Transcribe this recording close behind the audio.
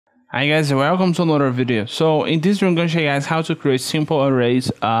Hi guys, welcome to another video. So in this video, I'm going to show you guys how to create simple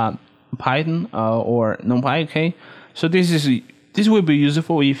arrays, Python or Numpy. Okay, so this will be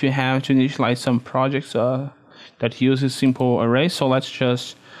useful if you have to initialize some projects that uses simple arrays. So let's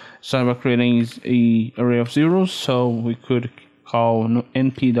just start by creating a array of zeros. So we could call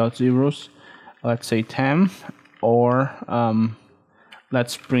np.zeros, let's say 10, or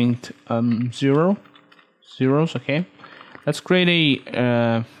let's print zeros. Okay. Let's create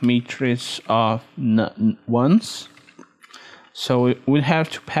a matrix of ones. So we have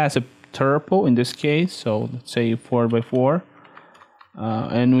to pass a tuple in this case. So let's say 4 by 4,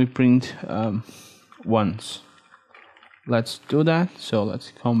 and we print ones. Let's do that. So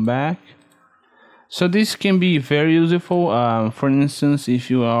let's come back. So this can be very useful. For instance, if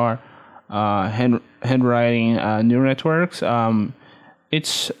you are handwriting neural networks,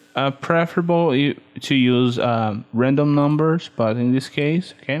 it's preferable to use random numbers, but in this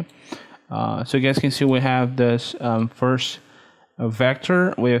case, okay. So you guys can see we have this first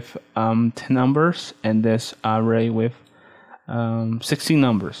vector with 10 numbers and this array with 16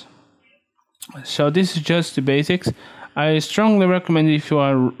 numbers. So this is just the basics. I strongly recommend if you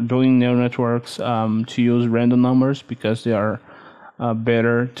are doing neural networks to use random numbers because they are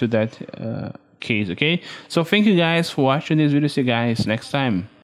better to that case. Okay, so thank you guys for watching this video. See you guys next time.